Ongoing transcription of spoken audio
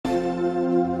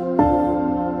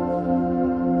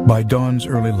By dawn's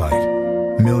early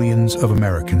light, millions of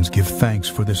Americans give thanks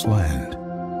for this land,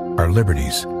 our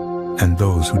liberties, and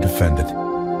those who defend it.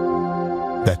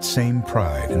 That same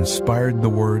pride inspired the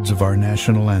words of our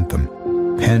national anthem,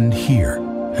 penned here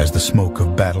as the smoke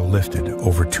of battle lifted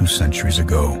over 2 centuries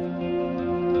ago.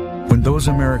 When those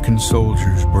American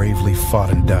soldiers bravely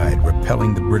fought and died,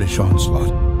 repelling the British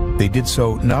onslaught, they did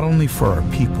so not only for our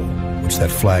people, which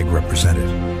that flag represented,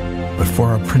 but for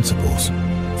our principles,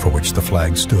 for which the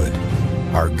flag stood,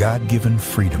 our God-given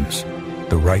freedoms,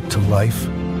 the right to life,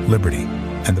 liberty,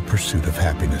 and the pursuit of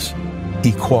happiness,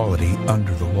 equality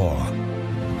under the law,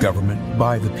 government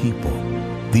by the people.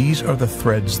 These are the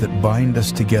threads that bind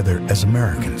us together as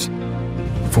Americans,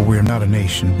 for we are not a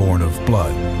nation born of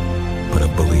blood, but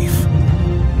of belief.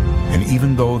 And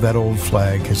even though that old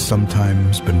flag has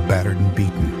sometimes been battered and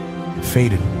beaten,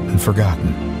 faded and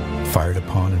forgotten, fired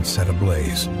upon and set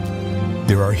ablaze,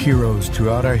 there are heroes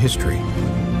throughout our history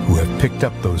who have picked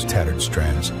up those tattered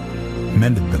strands,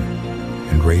 mended them,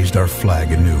 and raised our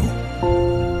flag anew.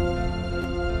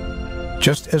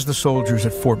 Just as the soldiers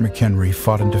at Fort McHenry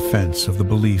fought in defense of the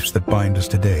beliefs that bind us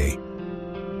today,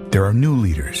 there are new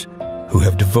leaders who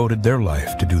have devoted their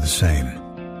life to do the same.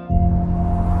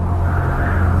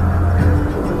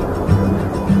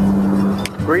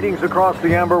 Greetings across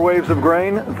the amber waves of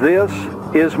grain. This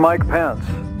is Mike Pence.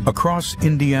 Across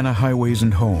Indiana highways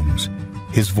and homes,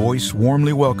 his voice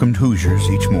warmly welcomed Hoosiers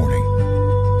each morning.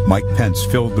 Mike Pence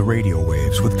filled the radio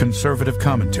waves with conservative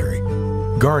commentary,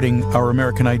 guarding our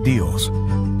American ideals.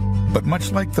 But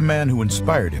much like the man who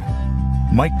inspired him,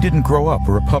 Mike didn't grow up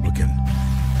a Republican.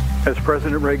 As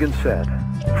President Reagan said,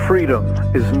 freedom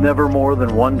is never more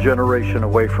than one generation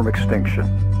away from extinction.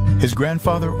 His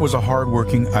grandfather was a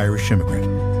hard-working Irish immigrant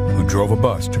who drove a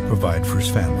bus to provide for his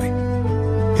family.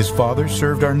 His father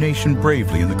served our nation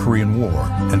bravely in the Korean War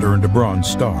and earned a Bronze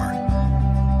Star.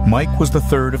 Mike was the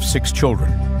third of 6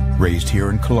 children, raised here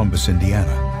in Columbus,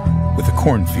 Indiana, with a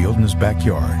cornfield in his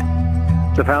backyard.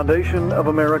 The foundation of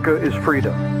America is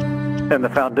freedom, and the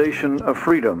foundation of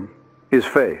freedom is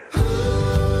faith.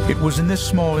 It was in this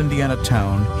small Indiana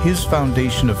town his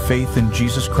foundation of faith in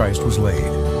Jesus Christ was laid.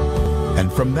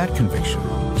 And from that conviction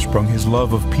sprung his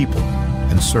love of people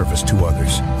and service to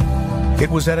others. It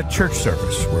was at a church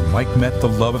service where Mike met the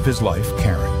love of his life,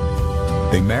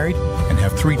 Karen. They married and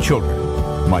have 3 children,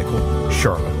 Michael,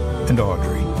 Charlotte, and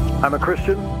Audrey. I'm a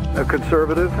Christian, a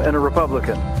conservative, and a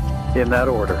Republican, in that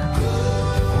order.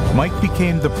 Mike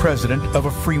became the president of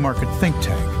a free market think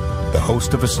tank, the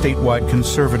host of a statewide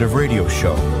conservative radio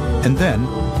show, and then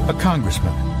a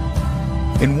congressman.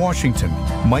 In Washington,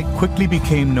 Mike quickly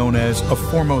became known as a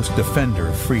foremost defender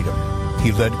of freedom.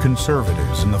 He led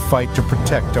conservatives in the fight to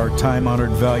protect our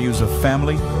time-honored values of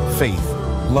family, faith,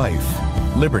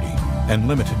 life, liberty, and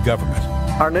limited government.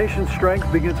 Our nation's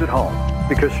strength begins at home,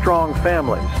 because strong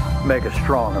families make a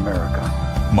strong America.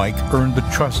 Mike earned the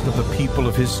trust of the people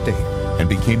of his state and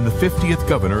became the 50th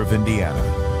governor of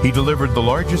Indiana. He delivered the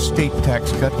largest state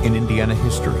tax cut in Indiana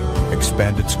history,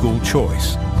 expanded school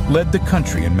choice, led the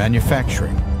country in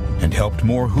manufacturing, and helped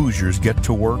more Hoosiers get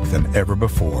to work than ever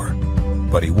before.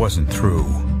 But he wasn't through.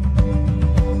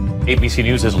 ABC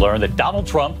News has learned that Donald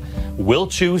Trump will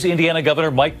choose Indiana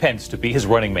Governor Mike Pence to be his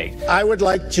running mate. I would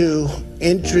like to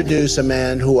introduce a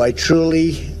man who I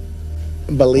truly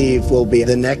believe will be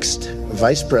the next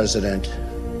vice president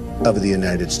of the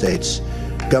United States,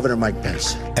 Governor Mike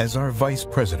Pence. As our vice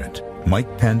president,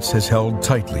 Mike Pence has held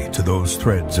tightly to those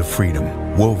threads of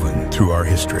freedom woven through our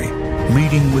history.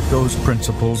 Leading with those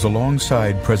principles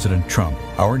alongside President Trump,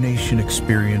 our nation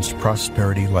experienced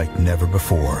prosperity like never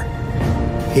before.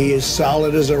 He is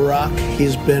solid as a rock.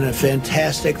 He's been a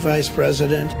fantastic vice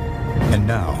president. And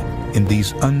now, in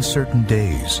these uncertain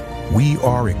days, we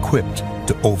are equipped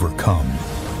to overcome.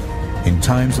 In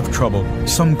times of trouble,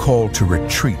 some call to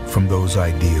retreat from those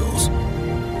ideals.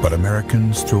 But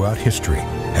Americans throughout history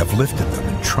have lifted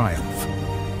them in triumph,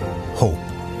 hope,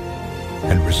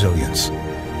 and resilience.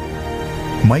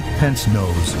 Mike Pence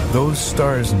knows those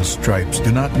stars and stripes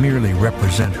do not merely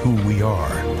represent who we are,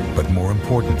 but more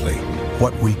importantly,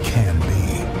 what we can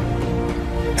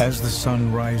be. As the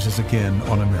sun rises again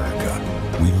on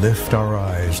America, we lift our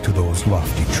eyes to those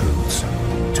lofty truths,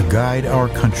 to guide our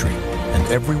country and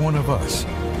every one of us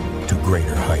to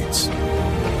greater heights.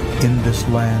 In this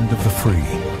land of the free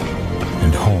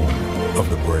and home of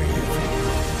the brave.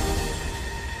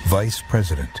 Vice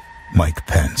President Mike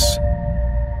Pence.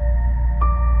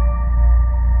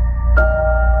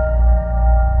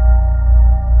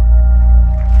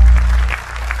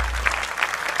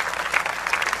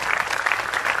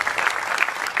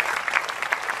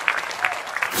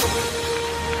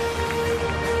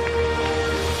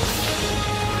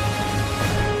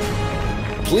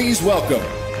 Please welcome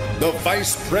the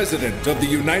Vice President of the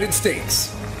United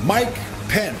States, Mike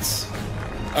Pence,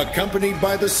 accompanied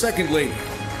by the Second Lady,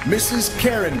 Mrs.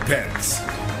 Karen Pence.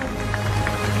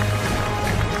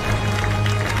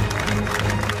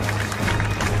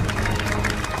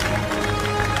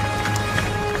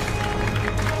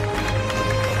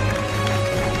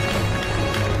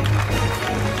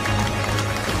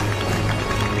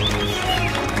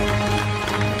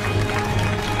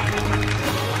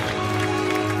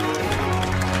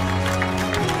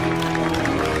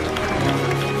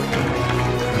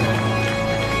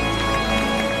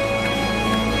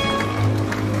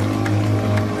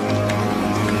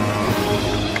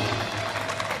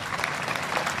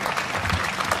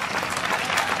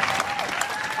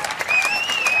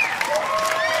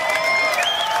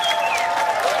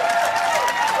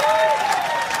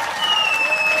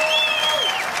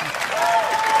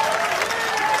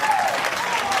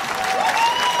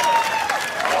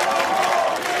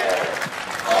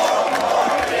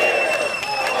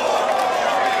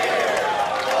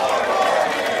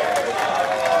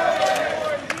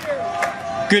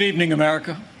 Good evening,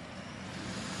 America.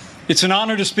 It's an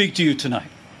honor to speak to you tonight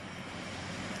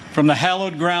from the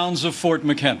hallowed grounds of Fort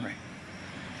McHenry,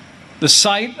 the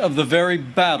site of the very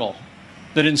battle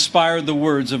that inspired the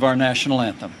words of our national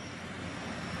anthem.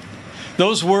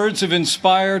 Those words have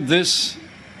inspired this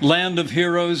land of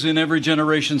heroes in every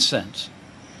generation since.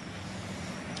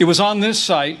 It was on this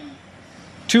site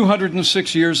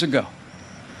 206 years ago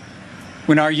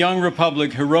when our young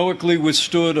republic heroically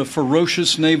withstood a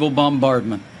ferocious naval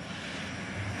bombardment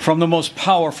from the most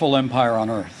powerful empire on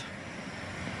earth.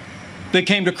 They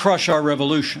came to crush our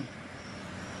revolution,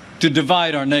 to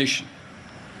divide our nation,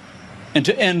 and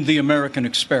to end the American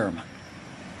experiment.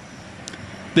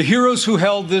 The heroes who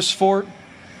held this fort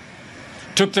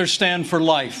took their stand for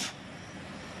life,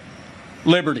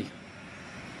 liberty,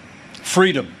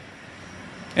 freedom,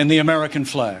 and the American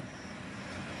flag.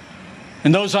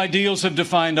 And those ideals have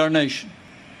defined our nation.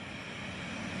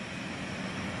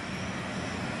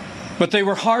 But they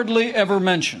were hardly ever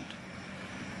mentioned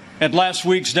at last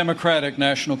week's Democratic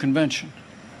National Convention.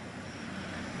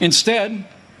 Instead,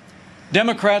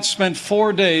 Democrats spent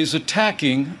 4 days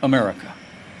attacking America.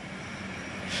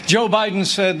 Joe Biden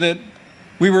said that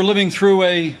we were living through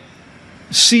a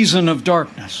season of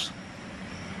darkness.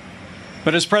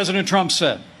 But as President Trump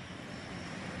said,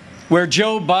 where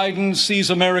Joe Biden sees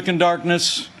American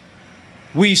darkness,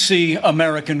 we see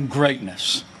American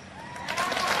greatness.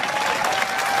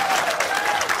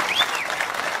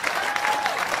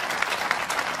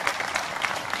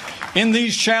 In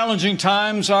these challenging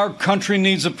times, our country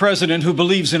needs a president who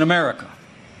believes in America,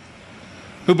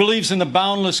 who believes in the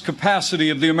boundless capacity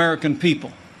of the American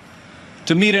people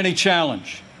to meet any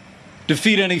challenge,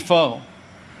 defeat any foe,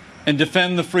 and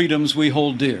defend the freedoms we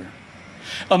hold dear.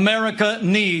 America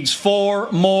needs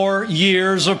 4 more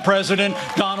years of President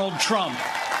Donald Trump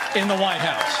in the White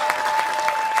House.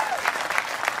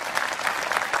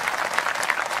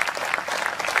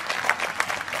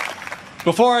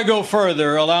 Before I go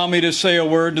further, allow me to say a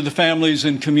word to the families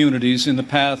and communities in the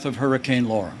path of Hurricane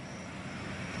Laura.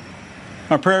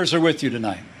 Our prayers are with you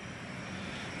tonight,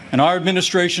 and our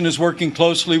administration is working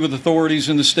closely with authorities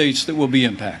in the states that will be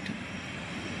impacted.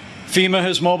 FEMA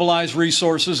has mobilized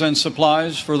resources and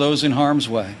supplies for those in harm's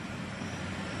way.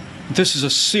 This is a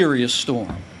serious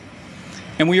storm,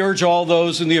 and we urge all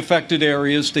those in the affected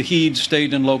areas to heed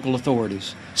state and local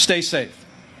authorities. Stay safe,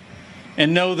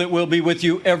 and know that we'll be with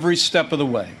you every step of the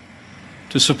way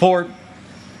to support,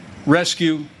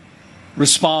 rescue,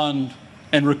 respond,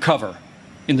 and recover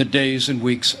in the days and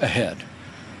weeks ahead.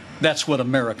 That's what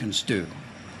Americans do.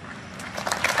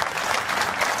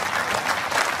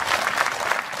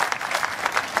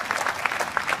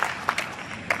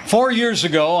 Four years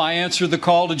ago, I answered the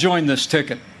call to join this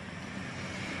ticket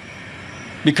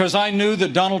because I knew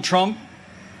that Donald Trump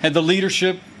had the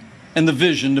leadership and the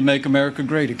vision to make America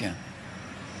great again.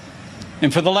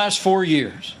 And for the last 4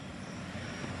 years,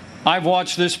 I've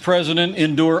watched this president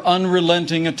endure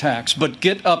unrelenting attacks, but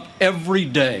get up every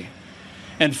day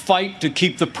and fight to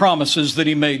keep the promises that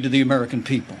he made to the American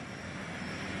people.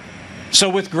 So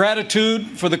with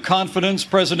gratitude for the confidence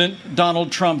President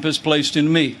Donald Trump has placed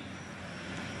in me,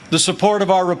 the support of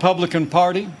our Republican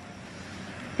Party,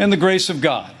 and the grace of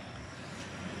God,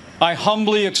 I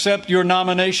humbly accept your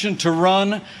nomination to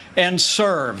run and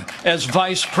serve as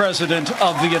Vice President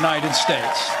of the United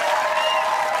States.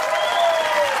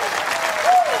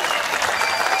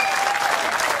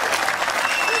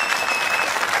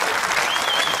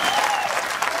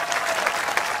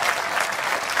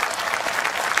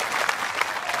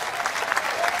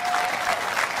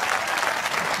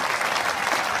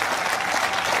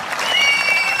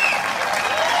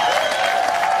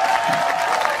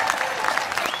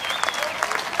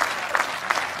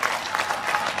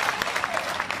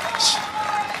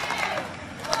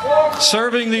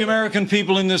 Serving the American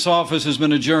people in this office has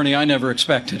been a journey I never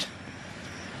expected.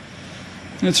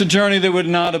 It's a journey that would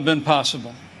not have been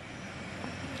possible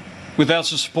without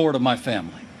the support of my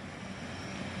family,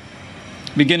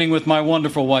 beginning with my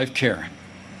wonderful wife, Karen.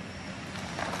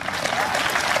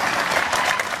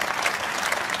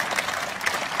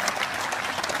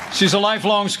 She's a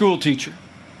lifelong school teacher,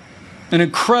 an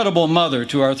incredible mother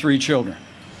to our 3 children.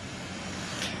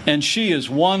 And she is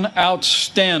one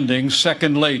outstanding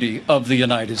Second Lady of the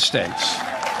United States.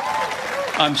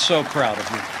 I'm so proud of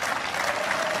you.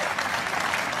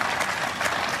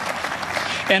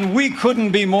 And we couldn't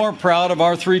be more proud of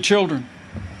our 3 children.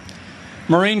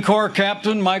 Marine Corps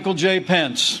Captain Michael J.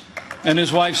 Pence and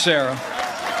his wife, Sarah.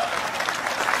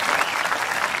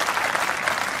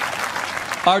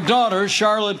 Our daughter,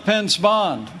 Charlotte Pence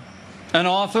Bond, an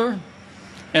author,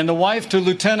 and the wife to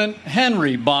Lieutenant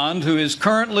Henry Bond, who is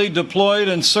currently deployed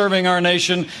and serving our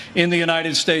nation in the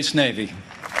United States Navy.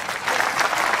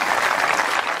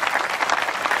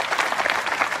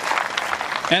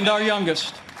 And our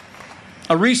youngest,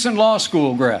 a recent law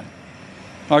school grad,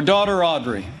 our daughter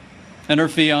Audrey, and her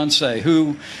fiancé,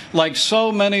 who, like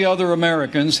so many other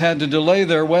Americans, had to delay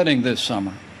their wedding this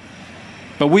summer.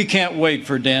 But we can't wait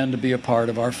for Dan to be a part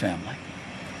of our family.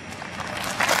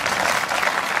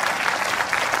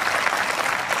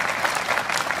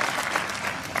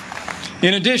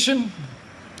 In addition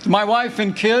to my wife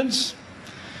and kids,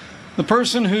 the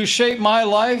person who shaped my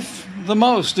life the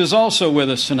most is also with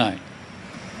us tonight.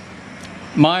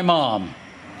 My mom,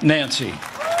 Nancy.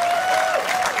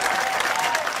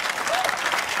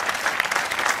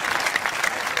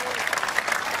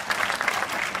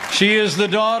 She is the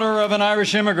daughter of an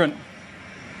Irish immigrant,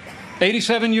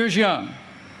 87 years young.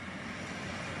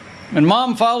 And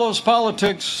Mom follows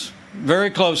politics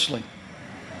very closely.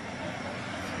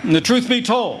 And the truth be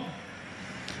told,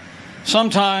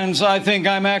 sometimes I think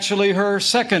I'm actually her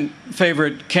second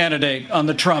favorite candidate on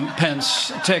the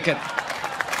Trump-Pence ticket.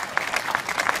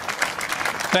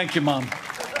 Thank you, Mom.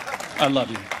 I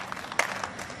love you.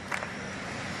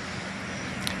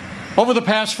 Over the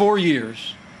past 4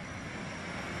 years,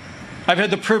 I've had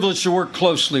the privilege to work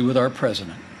closely with our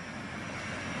president.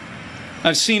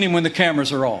 I've seen him when the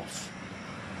cameras are off.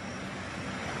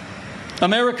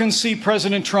 Americans see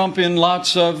President Trump in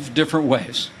lots of different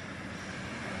ways.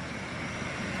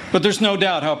 But there's no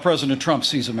doubt how President Trump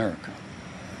sees America.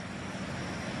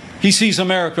 He sees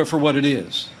America for what it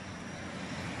is.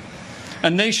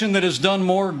 A nation that has done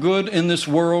more good in this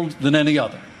world than any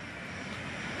other.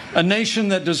 A nation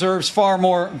that deserves far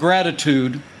more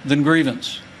gratitude than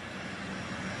grievance.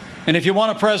 And if you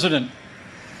want a president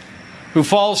who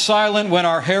falls silent when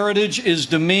our heritage is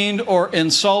demeaned or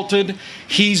insulted,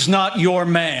 he's not your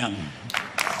man.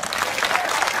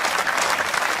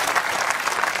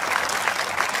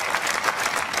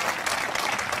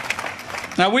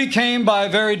 Now, we came by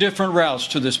very different routes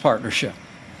to this partnership.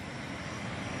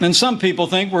 And some people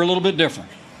think we're a little bit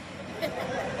different.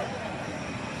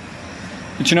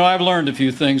 But you know, I've learned a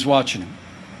few things watching him.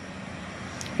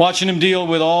 Watching him deal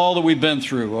with all that we've been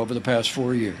through over the past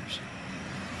 4 years.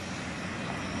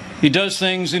 He does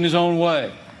things in his own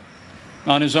way,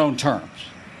 on his own terms.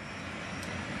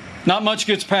 Not much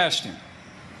gets past him.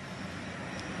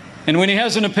 And when he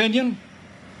has an opinion,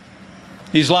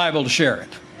 he's liable to share it.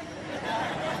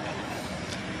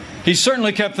 He's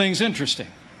certainly kept things interesting.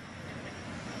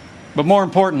 But more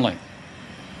importantly,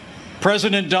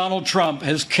 President Donald Trump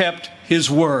has kept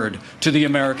his word to the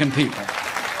American people.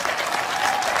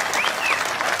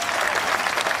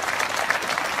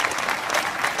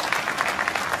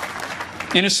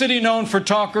 In a city known for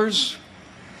talkers,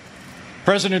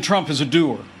 President Trump is a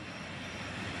doer.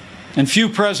 And few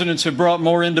presidents have brought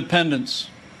more independence,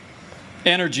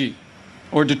 energy,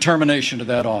 or determination to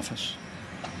that office.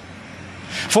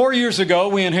 4 years ago,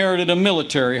 we inherited a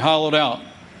military hollowed out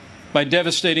by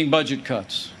devastating budget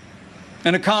cuts,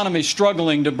 an economy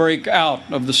struggling to break out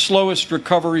of the slowest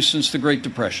recovery since the Great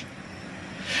Depression.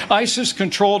 ISIS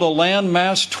controlled a land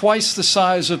mass twice the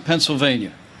size of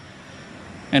Pennsylvania.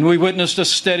 And we witnessed a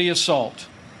steady assault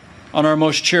on our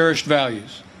most cherished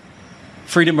values,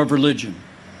 freedom of religion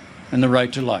and the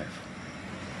right to life.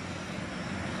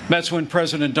 That's when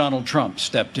President Donald Trump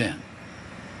stepped in.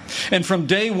 And from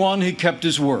day one, he kept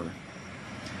his word.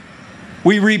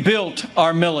 We rebuilt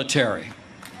our military.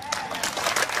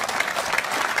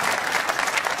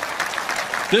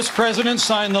 This president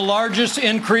signed the largest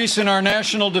increase in our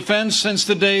national defense since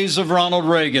the days of Ronald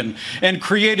Reagan and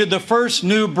created the first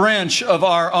new branch of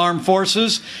our armed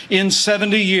forces in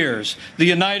 70 years, the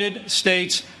United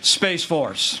States Space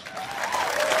Force.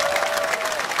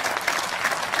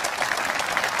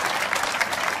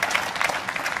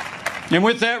 And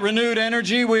with that renewed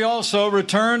energy, we also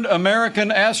returned American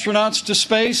astronauts to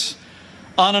space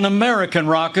on an American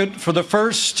rocket for the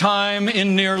first time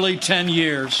in nearly 10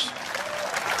 years.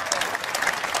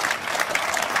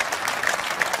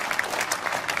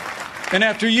 And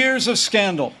after years of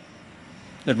scandal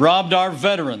that robbed our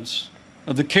veterans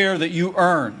of the care that you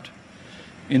earned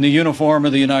in the uniform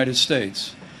of the United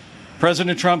States,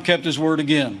 President Trump kept his word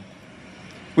again.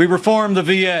 We reformed the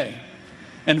VA,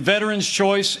 and Veterans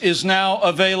Choice is now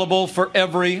available for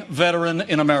every veteran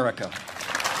in America.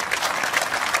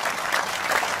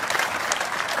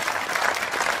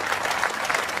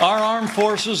 Our armed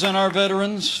forces and our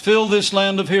veterans fill this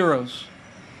land of heroes.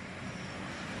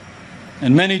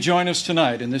 And many join us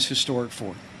tonight in this historic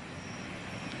fort.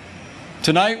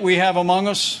 Tonight we have among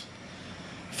us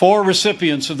 4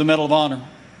 recipients of the Medal of Honor.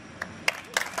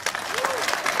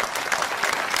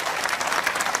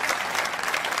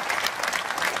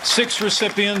 Six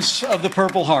recipients of the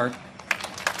Purple Heart.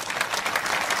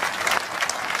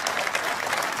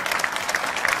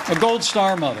 A Gold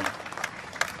Star mother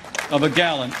of a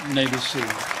gallant Navy SEAL.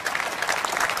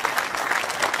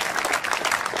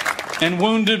 And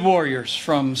wounded warriors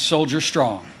from Soldier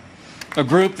Strong, a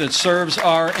group that serves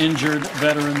our injured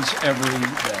veterans every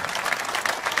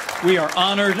day. We are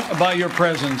honored by your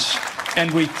presence,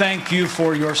 and we thank you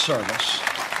for your service.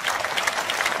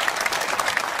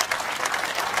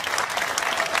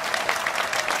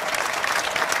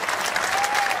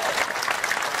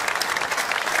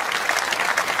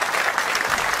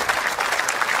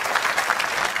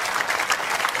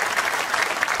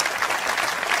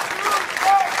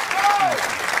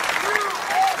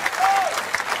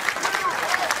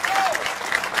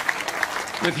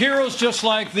 With heroes just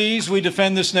like these, we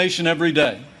defend this nation every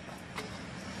day.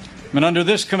 And under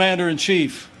this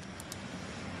Commander-in-Chief,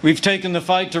 we've taken the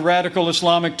fight to radical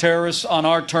Islamic terrorists on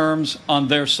our terms, on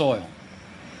their soil.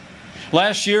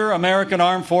 Last year, American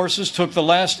armed forces took the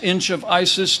last inch of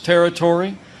ISIS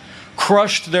territory,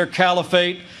 crushed their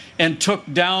caliphate, and took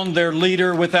down their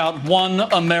leader without one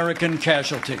American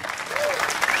casualty.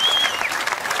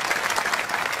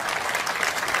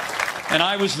 And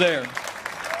I was there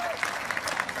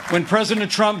when President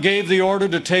Trump gave the order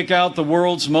to take out the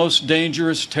world's most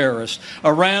dangerous terrorist.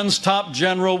 Iran's top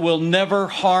general will never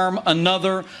harm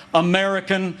another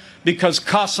American because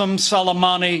Qasem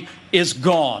Soleimani is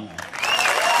gone.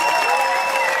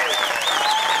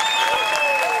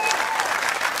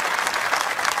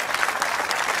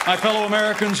 My fellow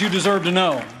Americans, you deserve to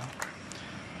know.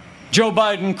 Joe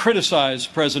Biden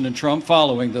criticized President Trump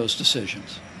following those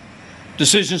decisions.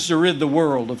 Decisions to rid the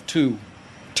world of 2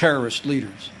 terrorist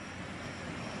leaders.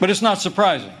 But it's not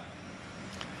surprising,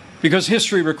 because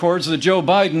history records that Joe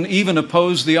Biden even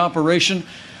opposed the operation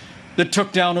that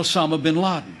took down Osama bin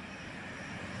Laden.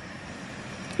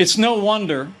 It's no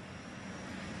wonder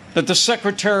that the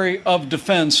Secretary of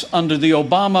Defense under the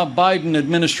Obama-Biden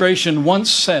administration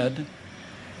once said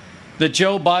that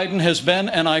Joe Biden has been,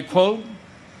 and I quote,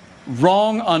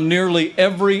 wrong on nearly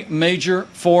every major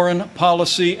foreign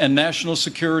policy and national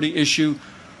security issue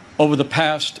over the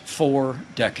past 4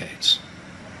 decades.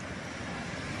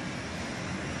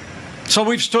 So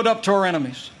we've stood up to our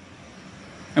enemies,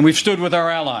 and we've stood with our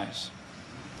allies.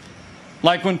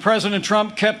 Like when President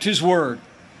Trump kept his word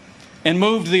and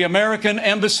moved the American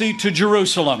embassy to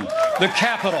Jerusalem, the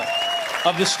capital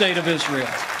of the State of Israel,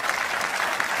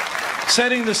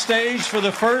 setting the stage for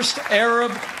the first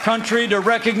Arab country to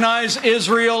recognize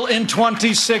Israel in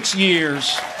 26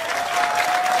 years.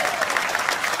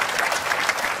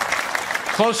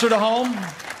 Closer to home,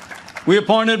 we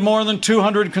appointed more than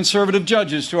 200 conservative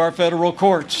judges to our federal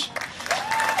courts.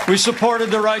 We supported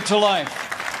the right to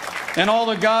life and all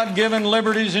the God-given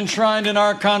liberties enshrined in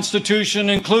our Constitution,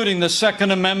 including the Second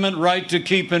Amendment right to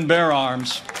keep and bear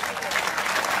arms.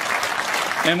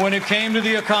 And when it came to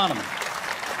the economy,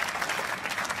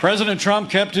 President Trump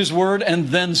kept his word and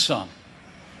then some.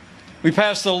 We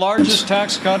passed the largest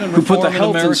tax cut and reform in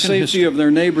American history of their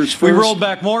neighbors first. We rolled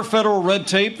back more federal red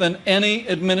tape than any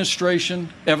administration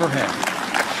ever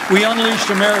had. We unleashed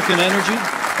American energy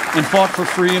and fought for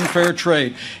free and fair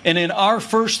trade. And in our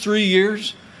first 3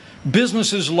 years,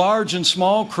 businesses large and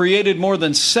small created more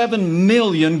than 7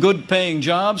 million good-paying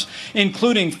jobs,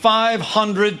 including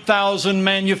 500,000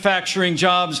 manufacturing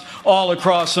jobs all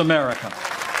across America.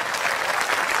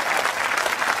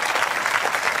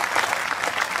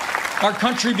 Our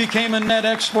country became a net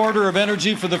exporter of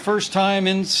energy for the first time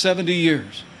in 70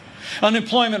 years.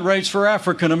 Unemployment rates for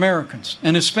African Americans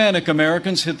and Hispanic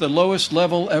Americans hit the lowest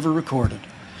level ever recorded.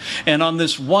 And on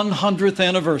this 100th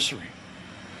anniversary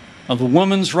of the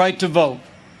woman's right to vote,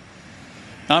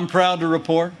 I'm proud to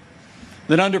report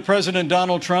that under President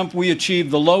Donald Trump, we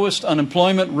achieved the lowest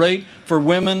unemployment rate for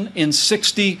women in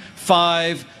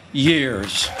 65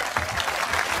 years.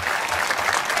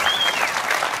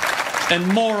 And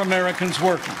more Americans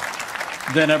working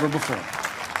than ever before.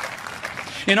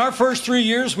 In our first 3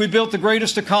 years, we built the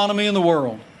greatest economy in the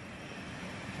world.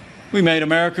 We made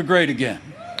America great again.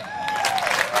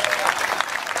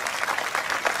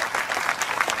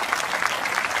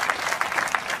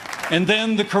 And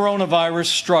then the coronavirus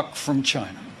struck from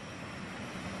China.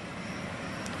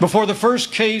 Before the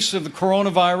first case of the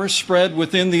coronavirus spread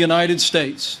within the United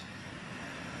States,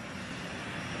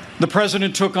 the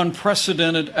President took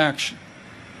unprecedented action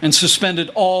and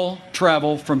suspended all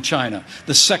travel from China,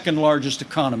 the second largest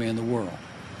economy in the world.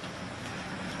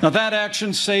 Now, that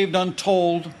action saved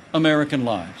untold American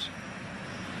lives.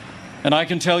 And I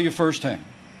can tell you firsthand,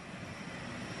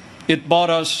 it bought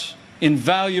us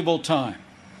invaluable time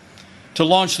to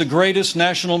launch the greatest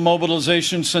national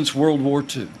mobilization since World War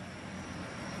II.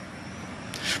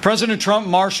 President Trump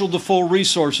marshaled the full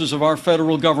resources of our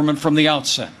federal government from the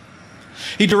outset.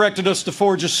 He directed us to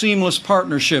forge a seamless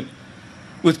partnership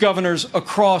with governors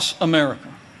across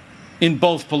America in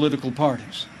both political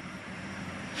parties.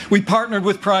 We partnered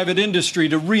with private industry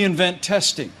to reinvent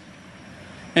testing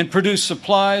and produce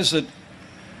supplies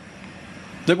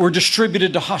that were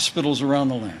distributed to hospitals around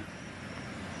the land.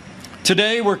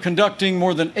 Today, we're conducting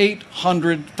more than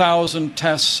 800,000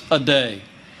 tests a day,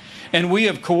 and we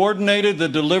have coordinated the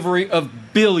delivery of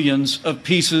billions of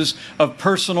pieces of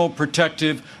personal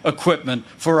protective equipment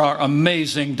for our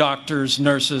amazing doctors,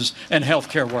 nurses, and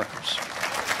healthcare workers.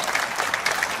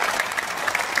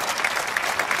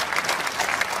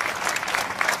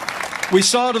 We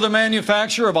saw to the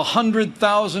manufacture of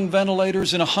 100,000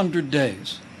 ventilators in 100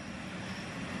 days.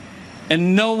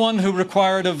 And no one who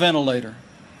required a ventilator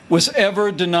was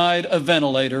ever denied a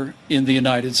ventilator in the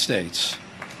United States.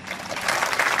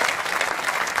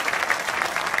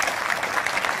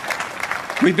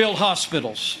 We built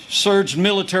hospitals, surged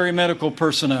military medical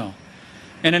personnel,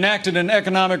 and enacted an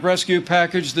economic rescue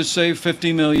package that saved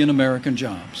 50 million American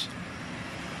jobs.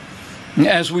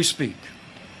 As we speak,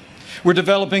 we're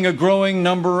developing a growing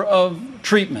number of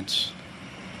treatments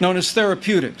known as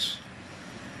therapeutics,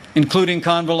 including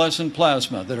convalescent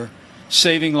plasma, that are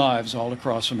saving lives all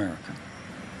across America.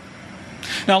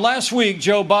 Now, last week,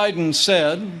 Joe Biden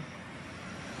said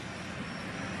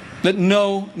that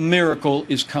no miracle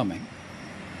is coming.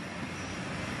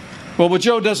 Well, what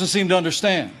Joe doesn't seem to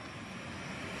understand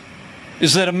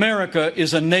is that America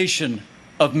is a nation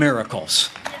of miracles.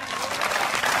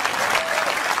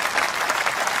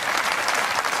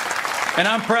 And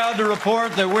I'm proud to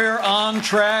report that we're on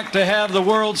track to have the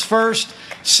world's first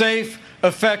safe,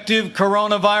 effective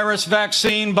coronavirus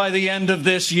vaccine by the end of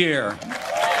this year.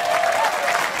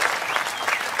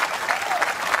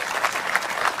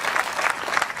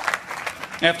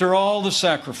 After all the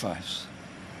sacrifice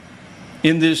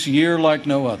in this year like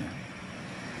no other,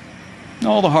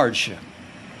 all the hardship,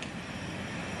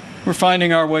 we're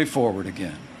finding our way forward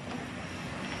again.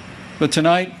 But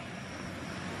tonight,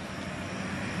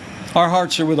 our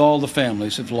hearts are with all the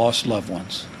families who've lost loved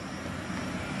ones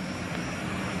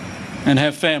and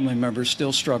have family members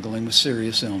still struggling with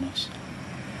serious illness.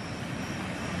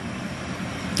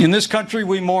 In this country,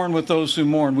 we mourn with those who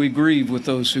mourn. We grieve with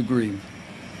those who grieve.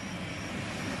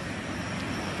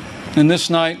 And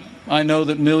this night, I know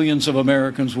that millions of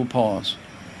Americans will pause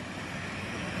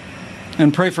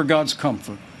and pray for God's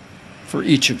comfort for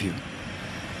each of you.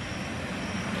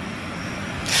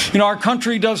 You know, our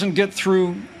country doesn't get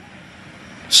through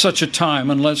such a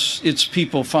time unless its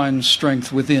people find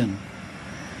strength within.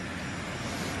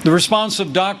 The response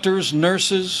of doctors,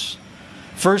 nurses,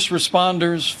 first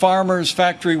responders, farmers,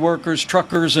 factory workers,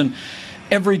 truckers, and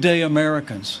everyday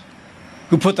Americans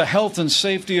who put the health and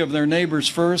safety of their neighbors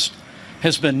first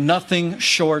has been nothing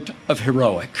short of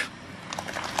heroic.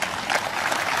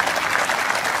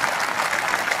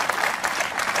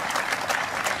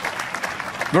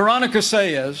 Veronica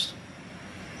Sayez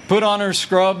put on her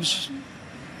scrubs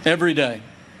every day.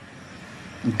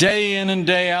 Day in and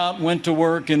day out, went to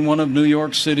work in one of New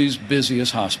York City's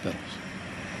busiest hospitals.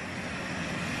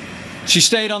 She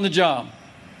stayed on the job,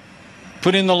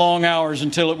 put in the long hours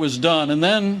until it was done, and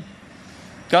then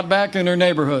got back in her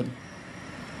neighborhood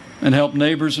and helped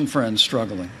neighbors and friends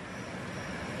struggling.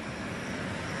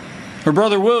 Her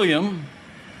brother William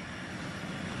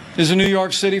is a New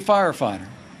York City firefighter.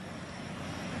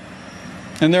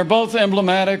 And they're both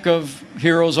emblematic of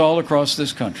heroes all across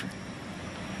this country.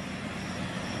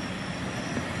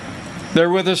 They're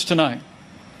with us tonight.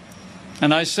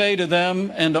 And I say to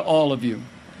them and to all of you,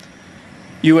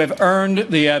 You have earned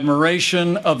the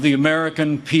admiration of the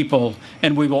American people,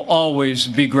 and we will always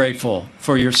be grateful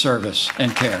for your service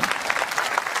and care.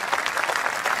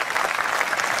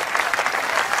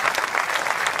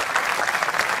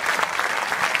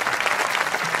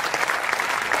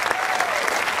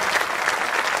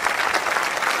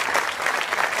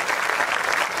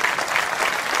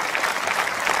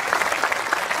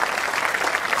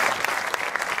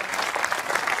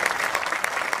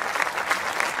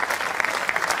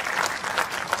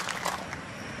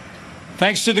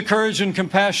 Thanks to the courage and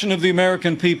compassion of the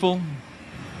American people,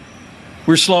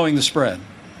 we're slowing the spread.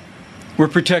 We're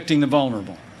protecting the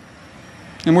vulnerable.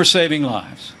 And we're saving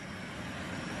lives.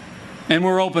 And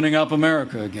we're opening up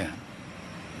America again.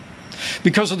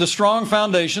 Because of the strong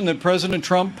foundation that President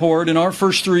Trump poured in our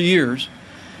first 3 years,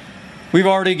 we've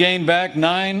already gained back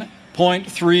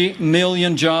 9.3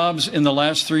 million jobs in the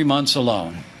last 3 months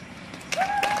alone.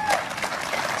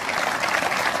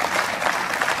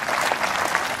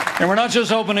 And we're not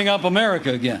just opening up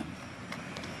America again.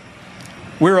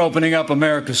 We're opening up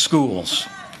America's schools.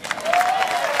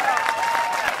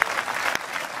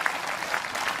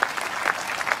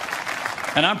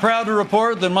 And I'm proud to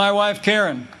report that my wife,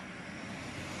 Karen,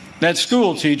 that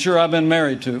school teacher I've been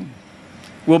married to,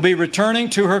 will be returning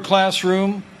to her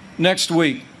classroom next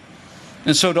week.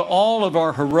 And so to all of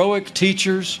our heroic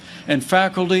teachers and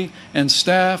faculty and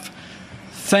staff,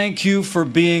 thank you for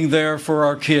being there for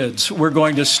our kids. We're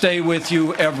going to stay with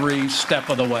you every step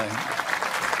of the way.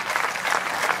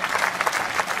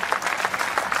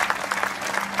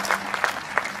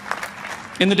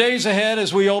 In the days ahead,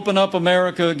 as we open up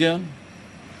America again,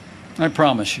 I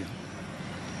promise you,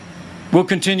 we'll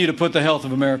continue to put the health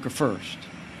of America first.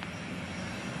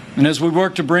 And as we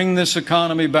work to bring this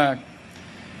economy back,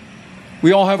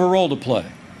 we all have a role to play.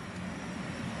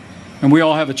 And we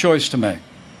all have a choice to make.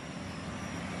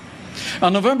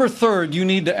 On November 3rd, you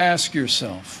need to ask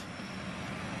yourself,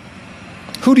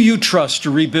 who do you trust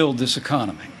to rebuild this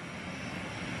economy?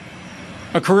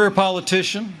 A career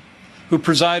politician who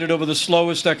presided over the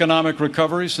slowest economic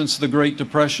recovery since the Great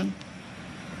Depression?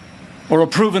 Or a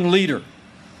proven leader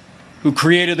who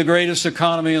created the greatest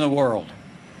economy in the world?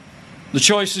 The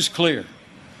choice is clear.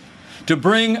 To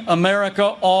bring America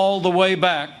all the way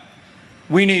back,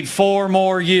 we need 4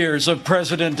 more years of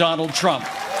President Donald Trump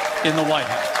in the White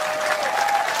House.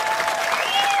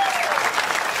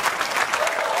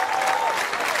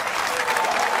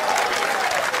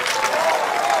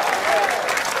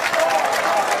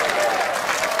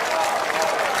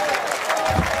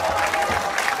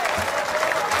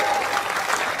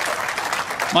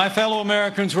 My fellow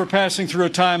Americans, we're passing through a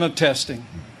time of testing.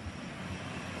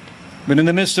 But in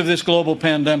the midst of this global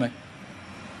pandemic,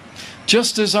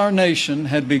 just as our nation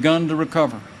had begun to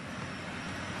recover,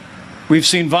 we've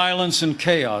seen violence and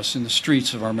chaos in the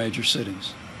streets of our major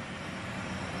cities.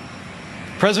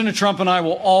 President Trump and I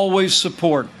will always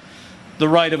support the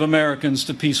right of Americans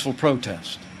to peaceful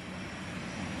protest.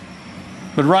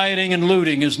 But rioting and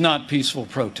looting is not peaceful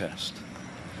protest.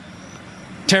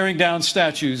 Tearing down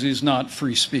statues is not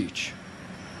free speech.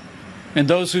 And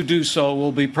those who do so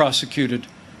will be prosecuted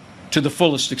to the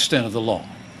fullest extent of the law.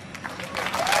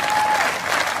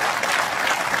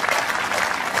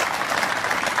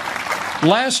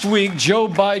 Last week, Joe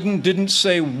Biden didn't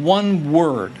say one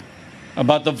word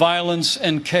about the violence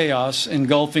and chaos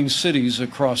engulfing cities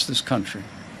across this country.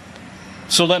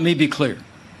 So let me be clear.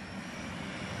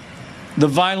 The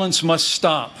violence must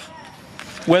stop,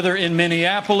 whether in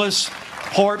Minneapolis,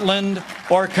 Portland,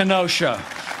 or Kenosha.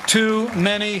 Too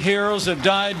many heroes have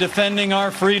died defending our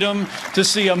freedom to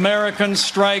see Americans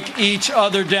strike each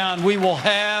other down. We will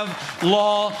have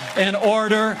law and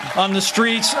order on the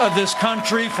streets of this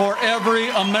country for every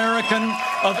American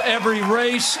of every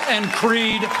race and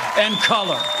creed and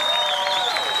color.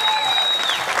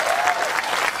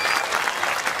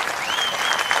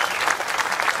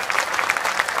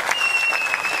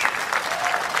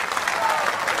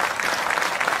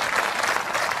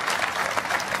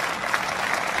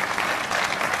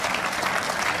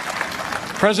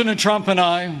 President Trump and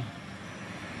I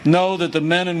know that the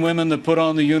men and women that put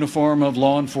on the uniform of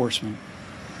law enforcement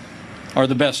are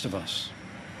the best of us.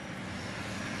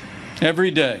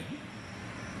 Every day,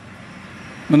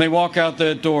 when they walk out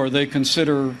that door, they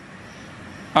consider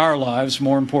our lives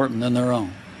more important than their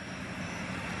own.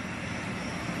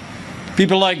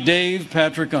 People like Dave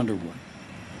Patrick Underwood,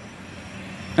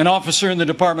 an officer in the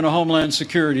Department of Homeland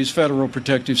Security's Federal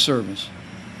Protective Service,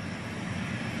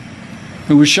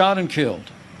 who was shot and killed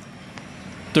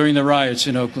during the riots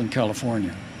in Oakland,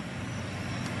 California.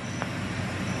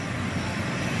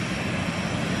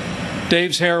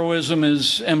 Dave's heroism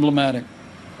is emblematic.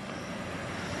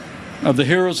 of the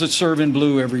heroes that serve in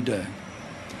blue every day.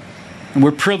 And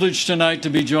we're privileged tonight to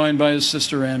be joined by his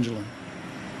sister, Angela.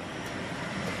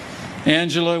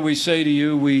 Angela, we say to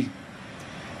you, we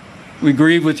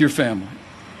grieve with your family.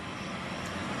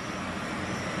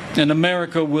 And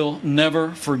America will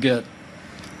never forget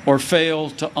or fail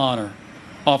to honor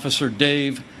Officer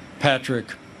Dave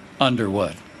Patrick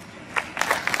Underwood.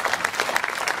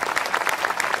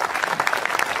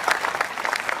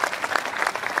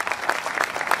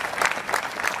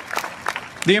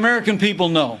 The American people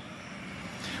know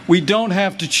we don't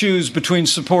have to choose between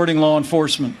supporting law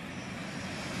enforcement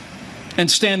and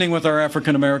standing with our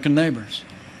African American neighbors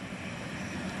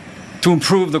to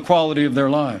improve the quality of their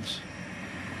lives,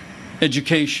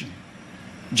 education,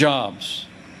 jobs,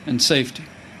 and safety.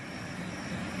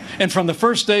 And from the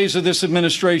first days of this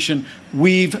administration,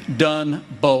 we've done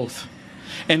both.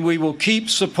 And we will keep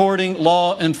supporting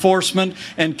law enforcement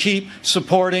and keep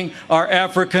supporting our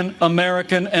African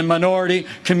American and minority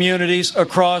communities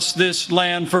across this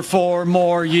land for 4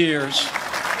 more years.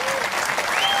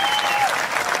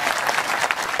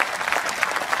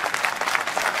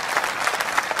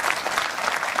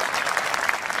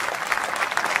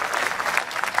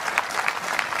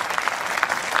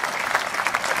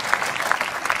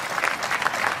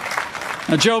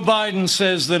 Now, Joe Biden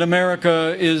says that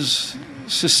America is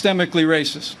systemically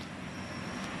racist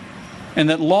and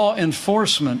that law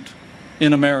enforcement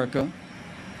in America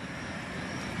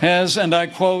has, and I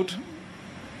quote,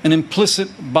 an implicit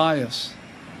bias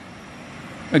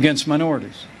against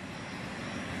minorities.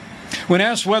 When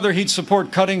asked whether he'd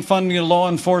support cutting funding to law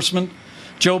enforcement,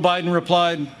 Joe Biden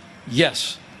replied,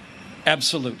 yes,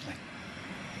 absolutely.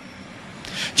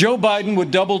 Joe Biden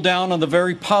would double down on the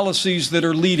very policies that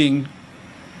are leading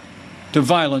to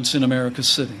violence in America's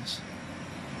cities.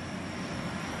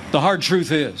 The hard truth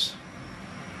is,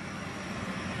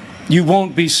 you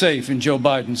won't be safe in Joe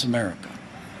Biden's America.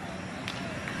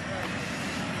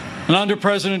 And under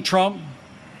President Trump,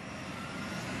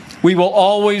 we will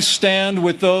always stand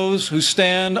with those who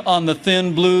stand on the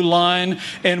thin blue line,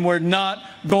 and we're not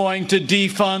going to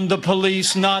defund the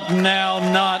police, not now,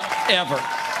 not ever.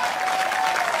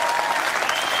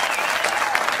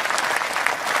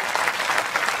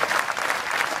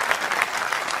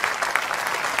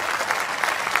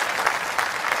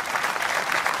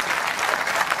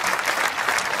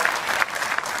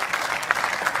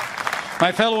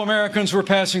 My fellow Americans, we're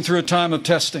passing through a time of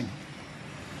testing,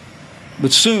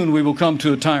 but soon we will come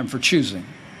to a time for choosing.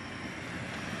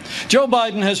 Joe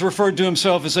Biden has referred to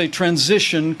himself as a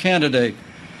transition candidate,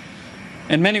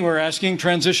 and many were asking,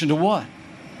 transition to what?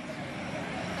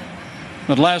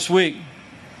 But last week,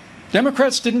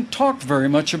 Democrats didn't talk very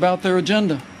much about their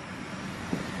agenda.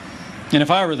 And if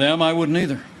I were them, I wouldn't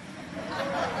either.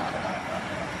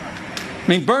 I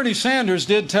mean, Bernie Sanders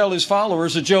did tell his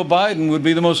followers that Joe Biden would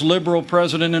be the most liberal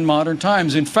president in modern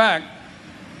times. In fact,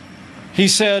 he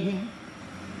said,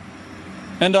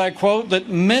 and I quote, that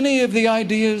many of the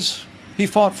ideas he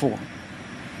fought for,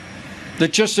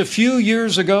 that just a few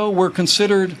years ago were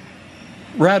considered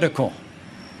radical,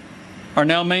 are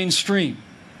now mainstream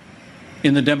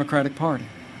in the Democratic Party.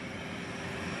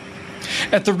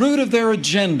 At the root of their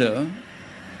agenda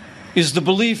is the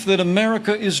belief that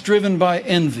America is driven by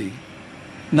envy,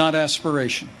 not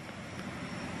aspiration.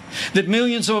 That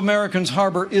millions of Americans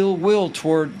harbor ill will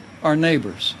toward our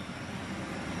neighbors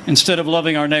instead of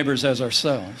loving our neighbors as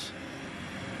ourselves.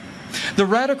 The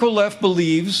radical left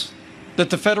believes that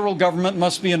the federal government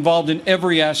must be involved in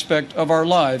every aspect of our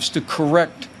lives to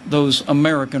correct those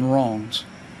American wrongs.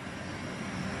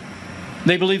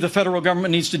 They believe the federal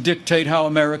government needs to dictate how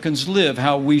Americans live,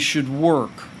 how we should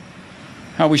work,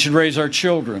 how we should raise our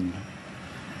children,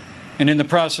 and in the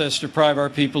process deprive our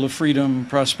people of freedom,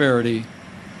 prosperity,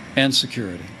 and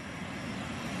security.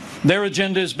 Their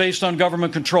agenda is based on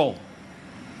government control.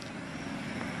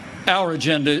 Our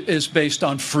agenda is based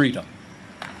on freedom.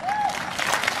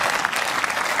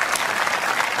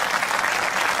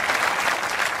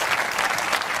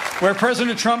 Where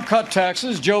President Trump cut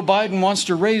taxes, Joe Biden wants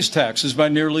to raise taxes by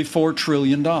nearly $4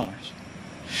 trillion.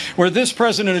 Where this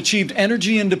president achieved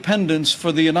energy independence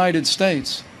for the United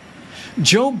States,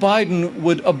 Joe Biden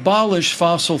would abolish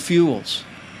fossil fuels,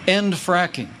 end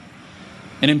fracking,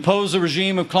 and impose a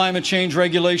regime of climate change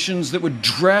regulations that would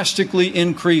drastically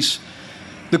increase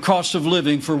the cost of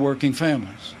living for working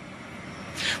families.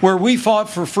 Where we fought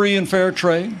for free and fair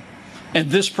trade, and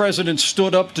this president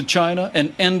stood up to China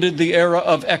and ended the era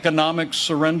of economic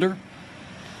surrender,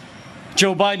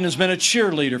 Joe Biden has been a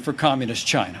cheerleader for communist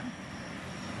China.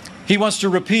 He wants to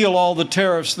repeal all the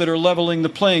tariffs that are leveling the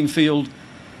playing field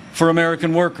for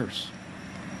American workers.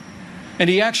 And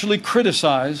he actually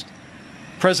criticized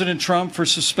President Trump for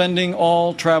suspending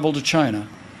all travel to China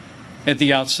at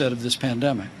the outset of this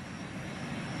pandemic.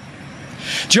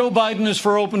 Joe Biden is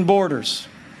for open borders,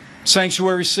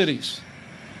 sanctuary cities,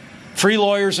 free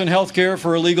lawyers and health care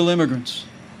for illegal immigrants.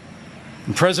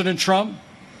 And President Trump,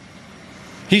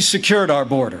 he's secured our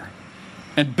border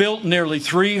and built nearly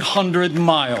 300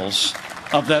 miles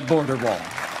of that border wall.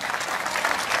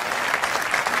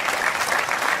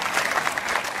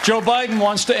 Joe Biden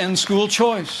wants to end school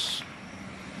choice.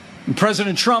 And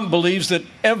President Trump believes that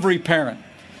every parent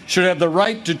should have the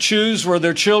right to choose where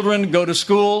their children go to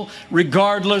school,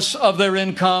 regardless of their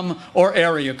income or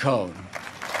area code.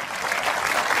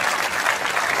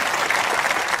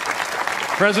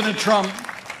 President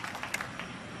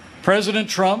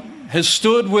Trump has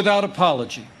stood without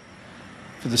apology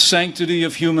for the sanctity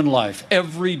of human life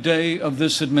every day of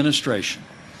this administration.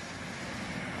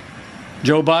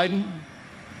 Joe Biden,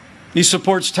 he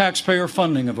supports taxpayer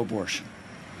funding of abortion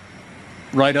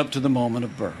right up to the moment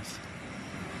of birth.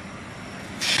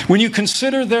 When you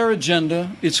consider their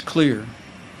agenda, it's clear.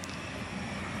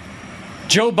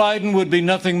 Joe Biden would be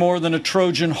nothing more than a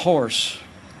Trojan horse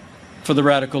for the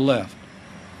radical left.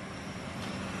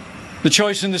 The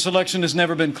choice in this election has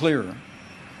never been clearer,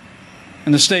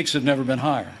 and the stakes have never been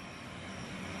higher.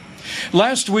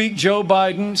 Last week, Joe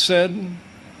Biden said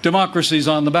democracy's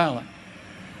on the ballot.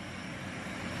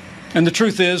 And the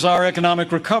truth is, our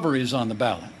economic recovery is on the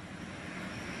ballot.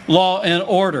 Law and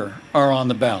order are on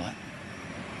the ballot.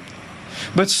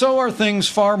 But so are things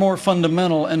far more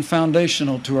fundamental and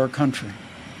foundational to our country.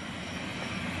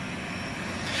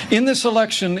 In this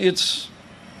election, it's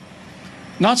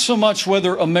not so much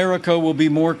whether America will be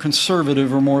more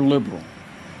conservative or more liberal,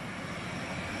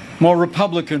 more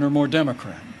Republican or more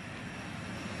Democrat.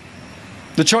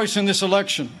 The choice in this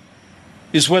election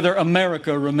is whether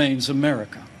America remains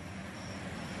America.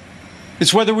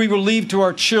 It's whether we will leave to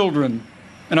our children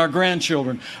and our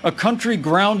grandchildren a country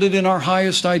grounded in our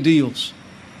highest ideals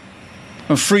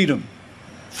of freedom,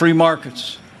 free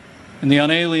markets, and the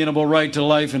unalienable right to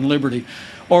life and liberty,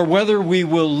 or whether we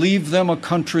will leave them a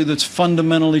country that's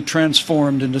fundamentally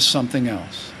transformed into something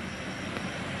else.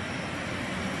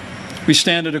 We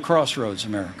stand at a crossroads,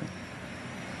 America.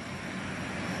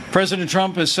 President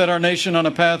Trump has set our nation on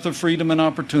a path of freedom and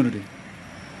opportunity.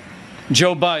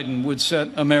 Joe Biden would set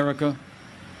America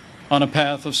on a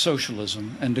path of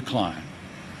socialism and decline.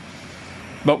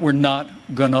 But we're not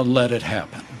going to let it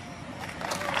happen.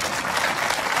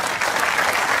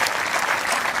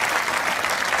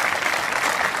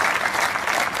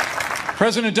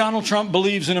 President Donald Trump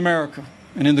believes in America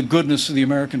and in the goodness of the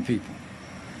American people,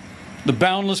 the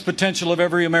boundless potential of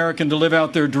every American to live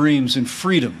out their dreams in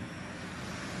freedom.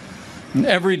 And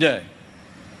every day,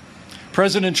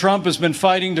 President Trump has been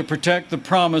fighting to protect the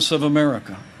promise of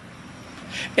America.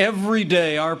 Every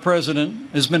day, our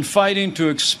president has been fighting to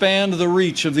expand the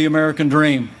reach of the American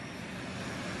dream.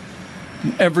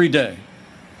 And every day,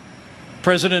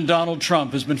 President Donald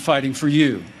Trump has been fighting for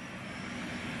you.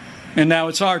 And now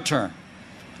it's our turn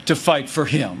to fight for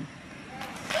him.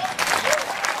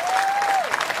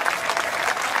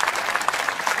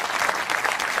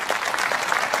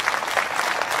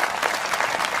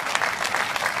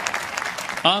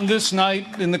 On this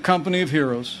night in the company of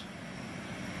heroes,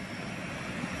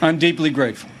 I'm deeply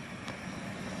grateful.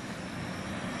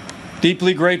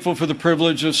 Deeply grateful for the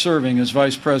privilege of serving as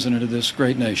Vice President of this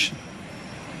great nation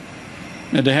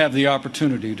and to have the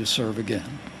opportunity to serve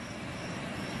again.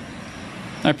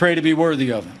 I pray to be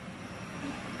worthy of it,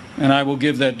 and I will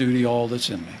give that duty all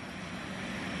that's in me.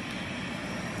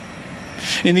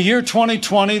 In the year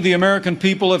 2020, the American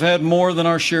people have had more than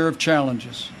our share of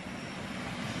challenges.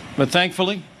 But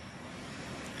thankfully,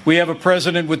 we have a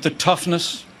president with the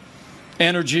toughness,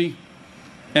 energy,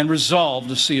 and resolve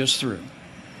to see us through.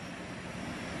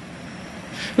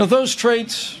 Now, those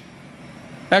traits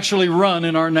actually run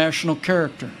in our national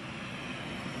character.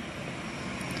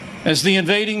 As the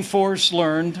invading force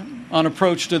learned on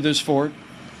approach to this fort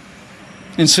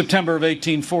in September of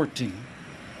 1814,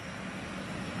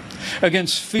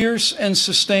 against fierce and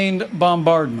sustained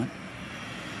bombardment,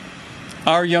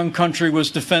 our young country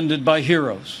was defended by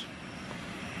heroes,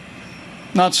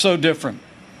 not so different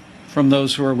from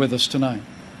those who are with us tonight.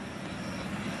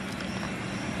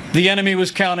 The enemy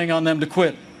was counting on them to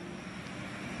quit,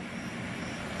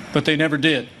 but they never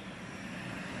did.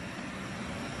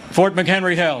 Fort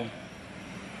McHenry held,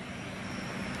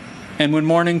 and when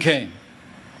morning came,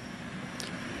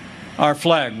 our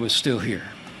flag was still here.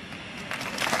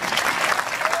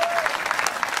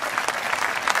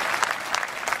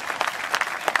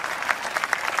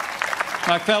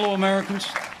 My fellow Americans,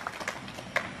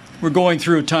 we're going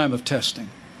through a time of testing.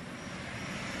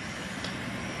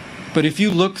 But if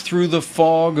you look through the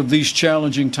fog of these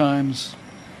challenging times,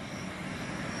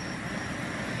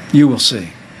 you will see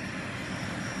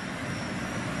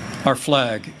our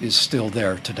flag is still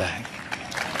there today.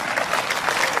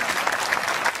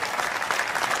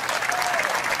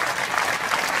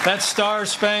 That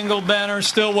star-spangled banner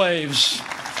still waves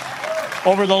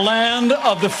over the land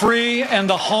of the free and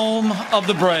the home of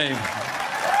the brave.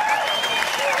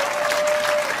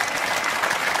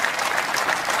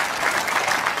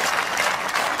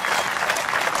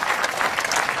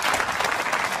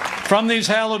 From these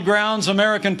hallowed grounds,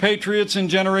 American patriots in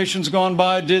generations gone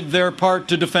by did their part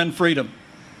to defend freedom.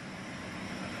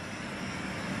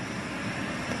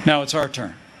 Now it's our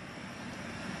turn.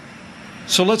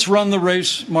 So let's run the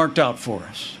race marked out for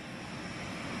us.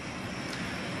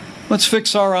 Let's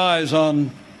fix our eyes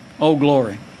on Old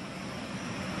Glory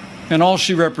and all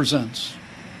she represents.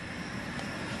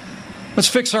 Let's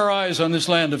fix our eyes on this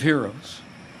land of heroes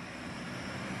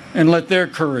and let their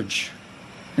courage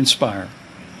inspire.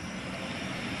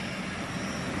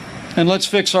 And let's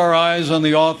fix our eyes on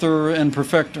the author and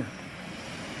perfecter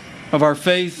of our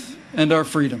faith and our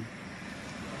freedom.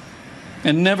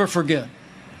 And never forget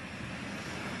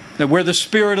that where the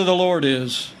Spirit of the Lord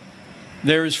is,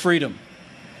 there is freedom.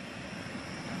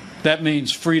 That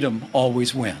means freedom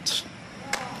always wins.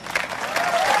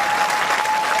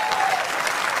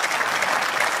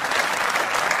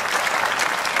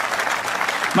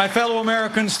 My fellow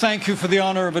Americans, thank you for the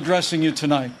honor of addressing you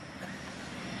tonight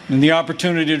and the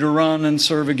opportunity to run and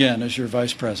serve again as your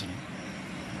Vice President.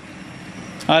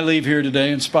 I leave here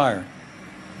today inspired.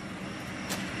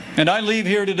 And I leave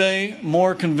here today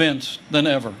more convinced than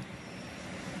ever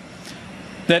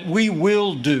that we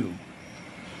will do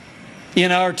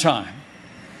in our time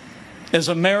as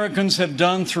Americans have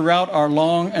done throughout our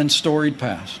long and storied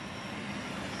past.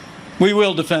 We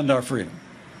will defend our freedom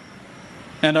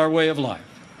and our way of life.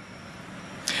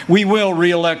 We will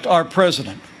re-elect our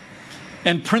president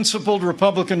and principled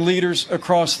Republican leaders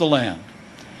across the land.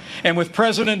 And with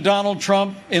President Donald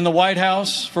Trump in the White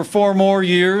House for 4 more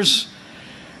years,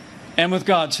 and with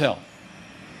God's help,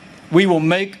 we will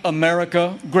make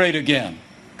America great again.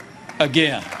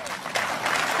 Again.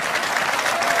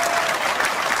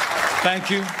 Thank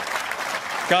you.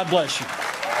 God bless you.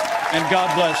 And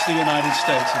God bless the United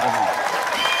States of America.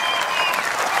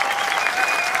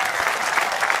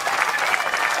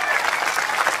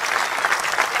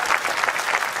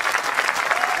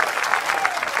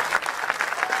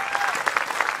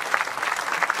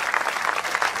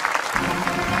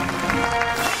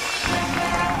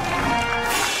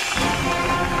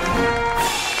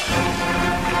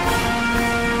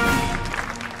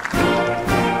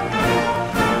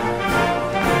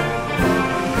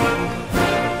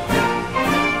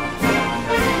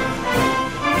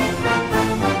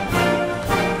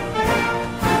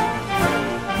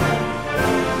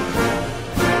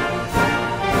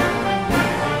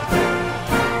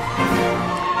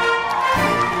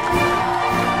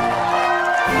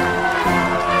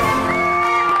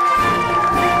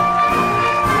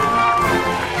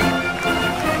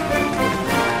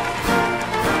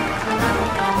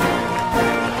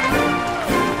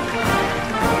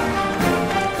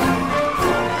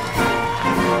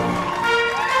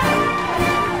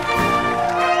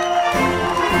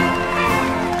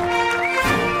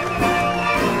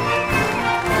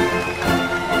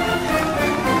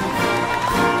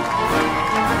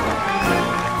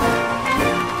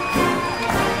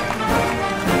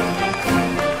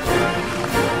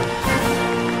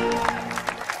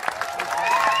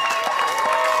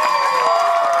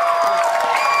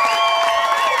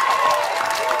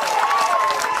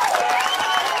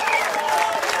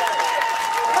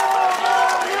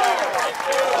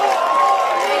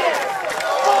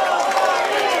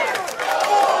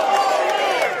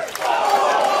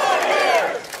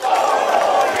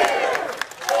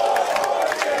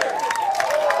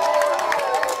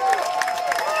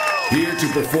 Here to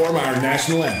perform our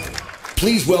national anthem,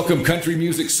 please welcome country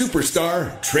music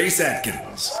superstar Trace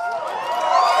Atkins.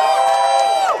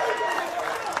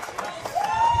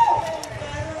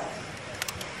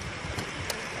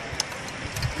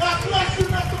 God bless you,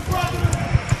 Mr. President.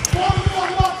 God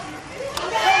love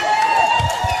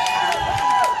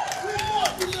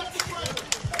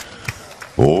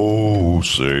you. Oh,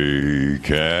 say,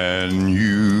 can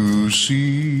you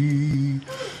see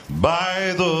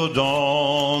by the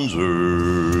dawn's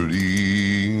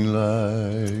early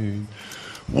light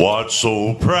what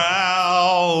so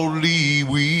proudly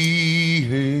we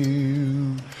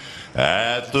hailed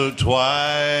at the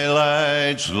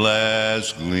twilight's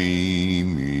last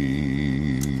gleaming,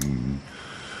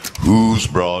 whose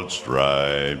whose broad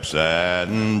stripes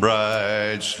and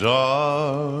bright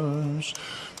stars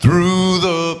through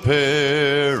the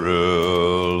perilous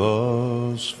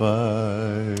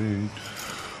fight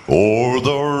o'er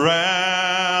the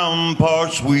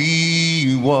ramparts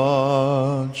we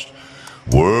watched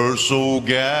were so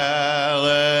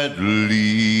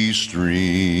gallantly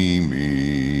streaming,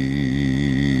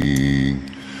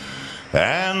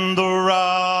 and the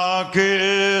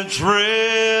rocket's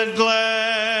red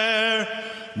glare,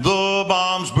 the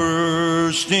bombs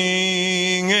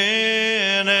bursting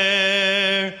in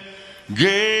air,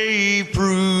 gave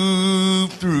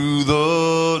proof through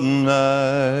the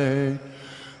night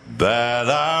that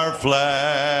our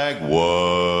flag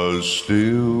was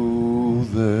still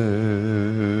there.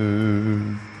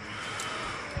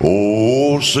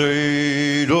 Oh,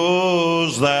 say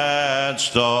does that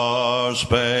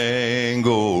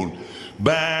star-spangled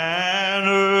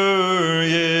banner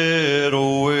yet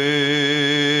wave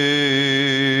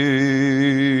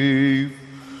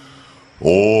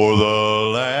o'er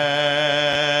the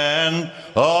land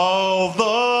of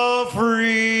the free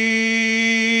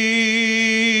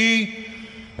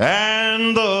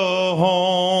and the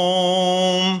home